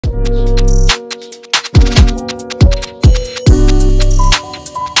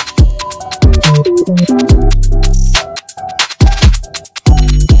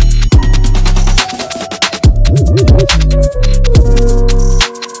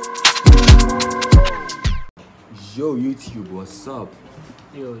YouTube, what's up?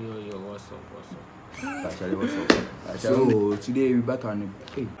 Yo, what's up? Actually, what's up? So today we're back on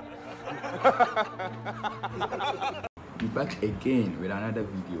we're back again with another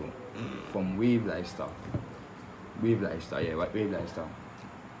video from W.A.V lifestyle. W.A.V lifestyle, yeah, W.A.V lifestyle.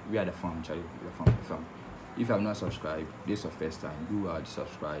 We are the fammm, Charlie. The fammm. If you have not subscribed, this is your first time, do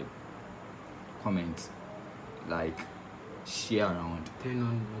subscribe, comment, like, share around. Turn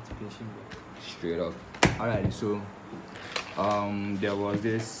on notification bell. Straight up. Alright, so there was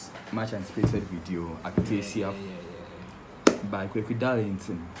this much anticipated video, Aketesia, by Kweku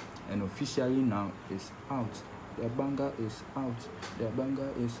Darlington, and officially now it's out. The banger is out. The banger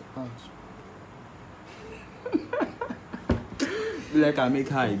is out. Like I make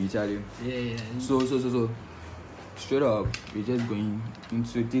high, Charlie. Yeah. So straight up, we're just going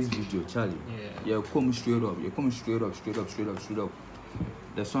into this video, Charlie. Yeah, come straight up. You come straight up.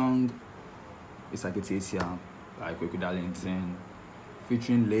 The song is Aketesia by Kweku Darlington,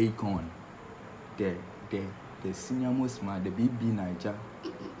 featuring Laycon, the senior most man, the BB Niger.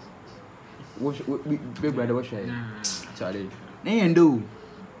 Big brother, what's that? Charlie. They ain't do.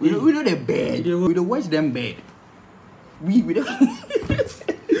 We know the bed. We don't watch them bed. We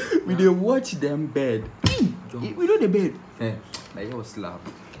don't watch them bed. We know the bed. Like you slap.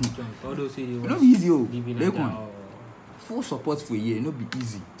 Not easy, Laycon. Full support for you, not be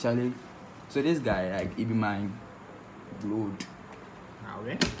easy, Charlie. So this guy, like, he be my blood.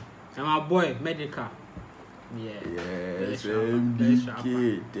 Alright. And my boy, Medical. Yes,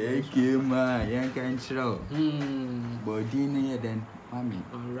 MDK. Thank you, man. You can't show. But then, mommy.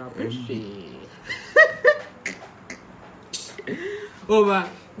 Oh, but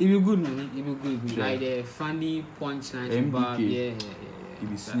it be good, man. It be good. Like the funny punchline. He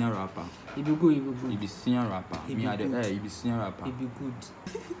be senior rapper. He be good. He be senior rapper. He be senior rapper. He be good.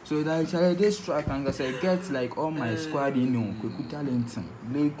 So like this track, and I say get like all my squad in Kweku Darlington,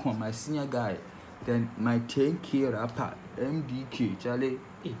 Laycon, my senior guy, then my 10K rapper, MDK, Charlie.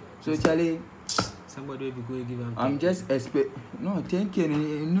 So Charlie, somebody will be going to give him. I'm just no 10K.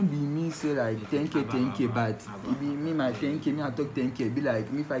 No be me say like 10K, but it be me my 10K. Me I talk 10K. Be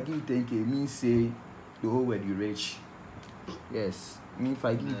like me if I give you 10K, me say the whole world you rich. Yes. Me if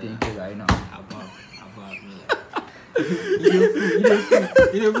I give you 10K right now. About me.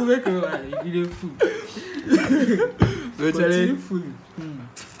 You don't fool. So Charlie,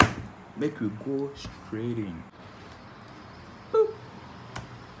 make we go straight in.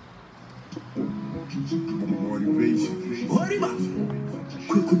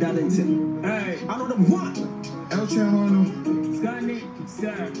 Kweku Darlington. Hey, I know them one.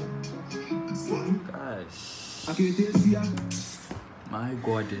 Gosh. Aketesia. My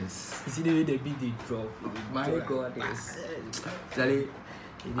goddess. You see the way they beat the drop. My goddess. Charlie,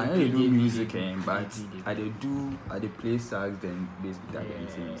 I know you do music, but I do play songs then bass guitar and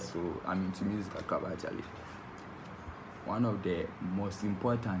things. So I'm into music actually. One of the most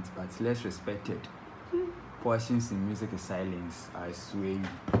important but less respected portions in music is silence. I swear you.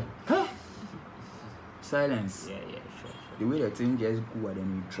 Silence. Yeah, sure. The way the thing gets good and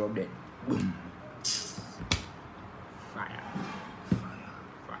then you drop that. Boom. Fire.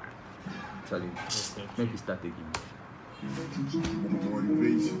 Charlie, make it start again.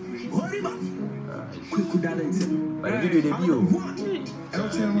 Kweku Darlington. But the video they bio.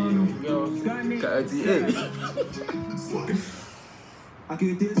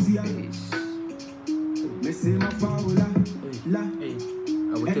 Aketesia. Me say my faula. La. I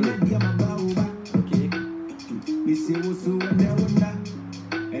will tell you. Okay. Me say what's so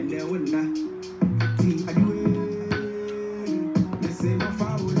and there won't Me say my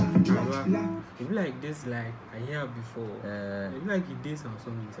faula. It be like this, like I hear before. It be like he did some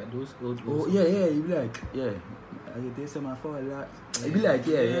songs, like those old. Oh yeah, you be like I did some my for a lot. It be like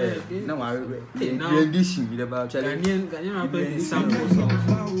Now I rendition with about Ghanaian are playing the sample songs.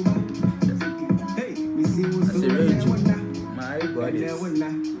 Hey, me say what's so my goddess.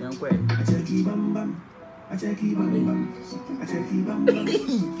 Young boy. I check bam.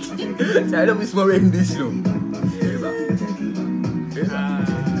 I don't miss more rendition.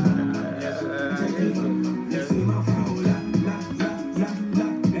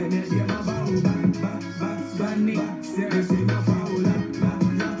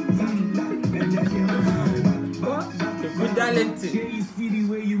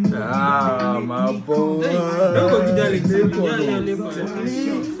 My boy. Don't Darlington.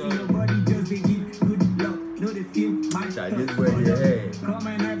 This boy, yeah. Come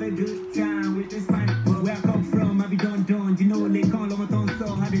and have a good time with this man. Where I come from, I be done. You know, they can't love my tongue,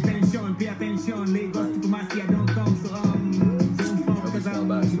 so have attention, pay attention. Lagos to Kumasi, I don't come, so don't fall, cause I'm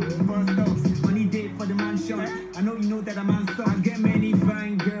first off. Money day for the mansion. I know you know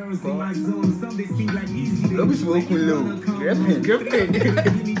smoke low. Gripping.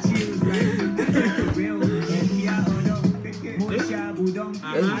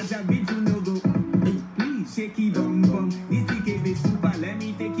 Shaky bum bum. This is super. Let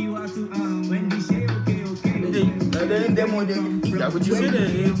me take you out to when the shake okay. Then them one You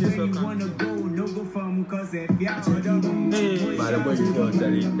wanna go, no go from cause if you are but the boy you don't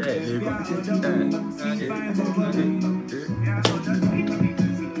tell it.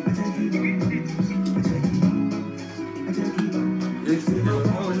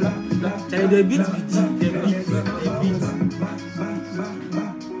 The beat.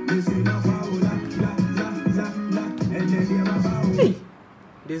 Hey,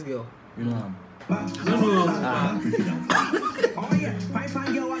 this girl. You know him. I don't know.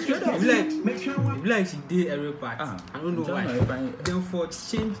 It like she did every part. I don't know why. Then for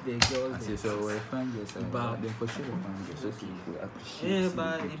change the girls. I say so we find yourself. But then for sure we find yourself. So you appreciate. Yeah,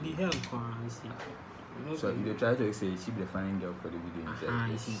 but it be help, see. So if they try to say she be the fine girl for the video,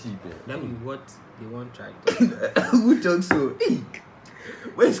 that be what they want try. Who talks so?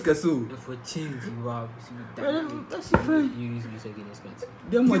 Where's Kasu? For change, you are. That's fine. You use against expensive.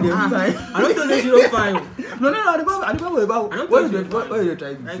 Them what they fine. I don't know that you don't fine. No. I don't know about. What are you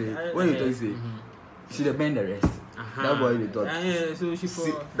trying to say? What are you trying to say? She the bend the rest. That boy they talk. Yeah, so she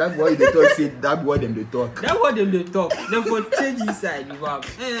for that boy they talk. Say that boy them they talk. That boy them they talk. Then for change inside you have.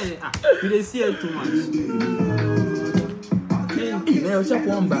 You they see it too much. Now chop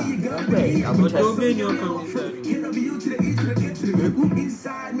one back. Okay, I'm but don't be your come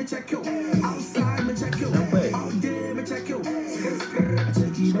inside me check you. Outside me check you. Out there me check you.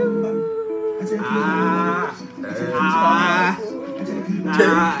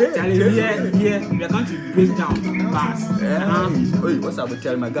 Charlie, yeah, we are going to break down fast. Oi, what's up with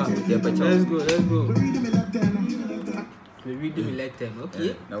tell my guy? Let's go. We read them, let them,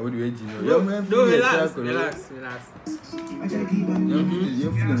 okay? Now what do you do? No, relax. You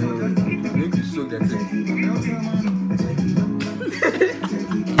make you soak that thing.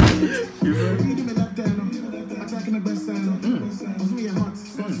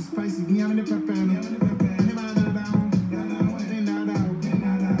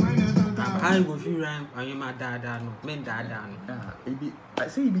 I go feel rhyme. I am my dada no, men dada no. I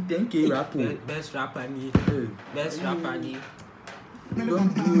say it be 10K rapper. Best rapper ni. Best rapper ni.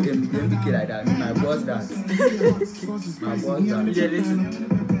 Don't do MDK like that. My boss that. My boss that. Yeah, listen.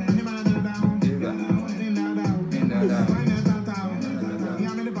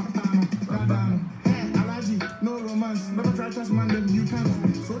 No romance, never try to touch man them you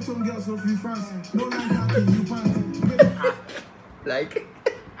can't. So some girls so free France, no line talking you can't. Like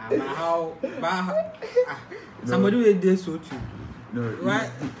somebody will do so too. No, right?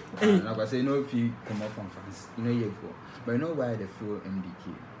 Like I say, no, if you come up from France, you know you go. But you know why they feel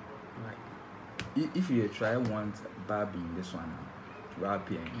MDK? Right. If you try one Barbie in this one,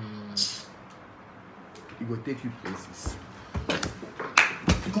 rapping, it will take you places.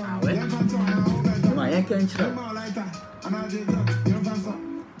 I can't try.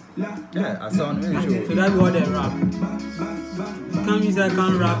 Yeah, I saw on the show. So that's what they rap. Come inside,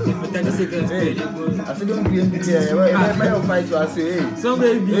 can't rap in 30 seconds. I said, don't be MDK. Why fight you? I say, hey.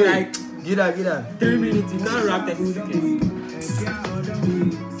 Somebody be like, get out. 3 minutes, you can't rap 30 seconds.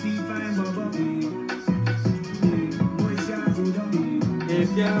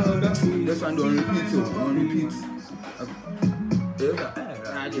 This one don't repeat, don't repeat.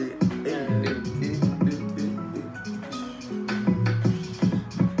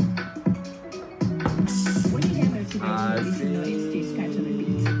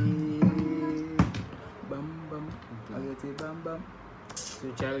 So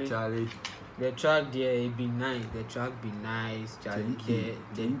Charlie, the track there it be nice. The track be nice. Charlie,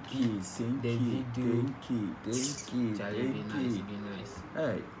 the video, Charlie be nice.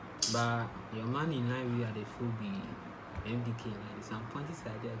 Hey, but your man in line we are the full be MDK line. Some points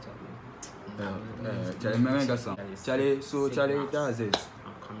are there, Charlie, so Charlie, that's it.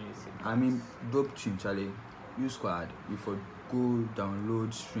 I'm coming to see. I mean, dope tune, Charlie. You squad, you for go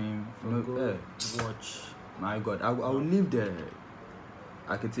download, stream, watch. My God, I will leave the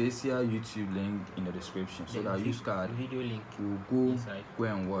Aketesia YouTube link in the description so that you squad video link will go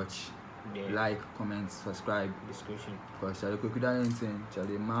and watch, like, comment, subscribe. Description. Because Charlie Kweku Darlington,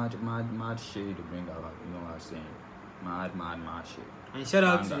 Charlie mad shade to bring out. You know what I'm saying? Mad shade. And shout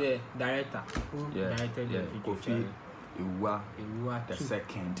out to the director who directed the video. Kofi Iwa the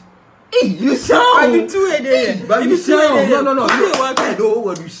second. Hey, you sound. I be 2 a day. But you sound. No. Kofi Ewa I don't know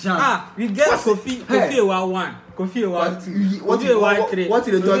what you sound. we get Kofi Ewa 1. Kofi Ewa 2. Kofi Ewa 3. What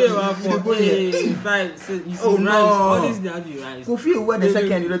did they talk? Kofi Ewa 4. 5, 6. You see, rice. All this that be rice. Kofi Ewa the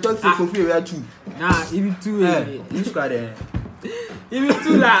second. You talk say Kofi Ewa 2. Nah, it be 2 a day. You squad there. It be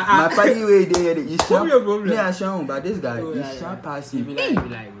 2 la. My party way there. You sound. What's your problem? Me I sound, but this guy, he sound pass him. He be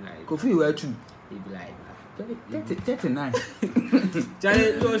like. Kofi Ewa 2. He be like. 39.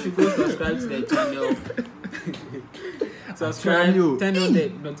 Charlie, you all should go subscribe to the channel. Subscribe, turn on the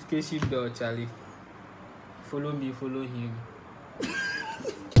notification bell, Charlie. Follow me, follow him.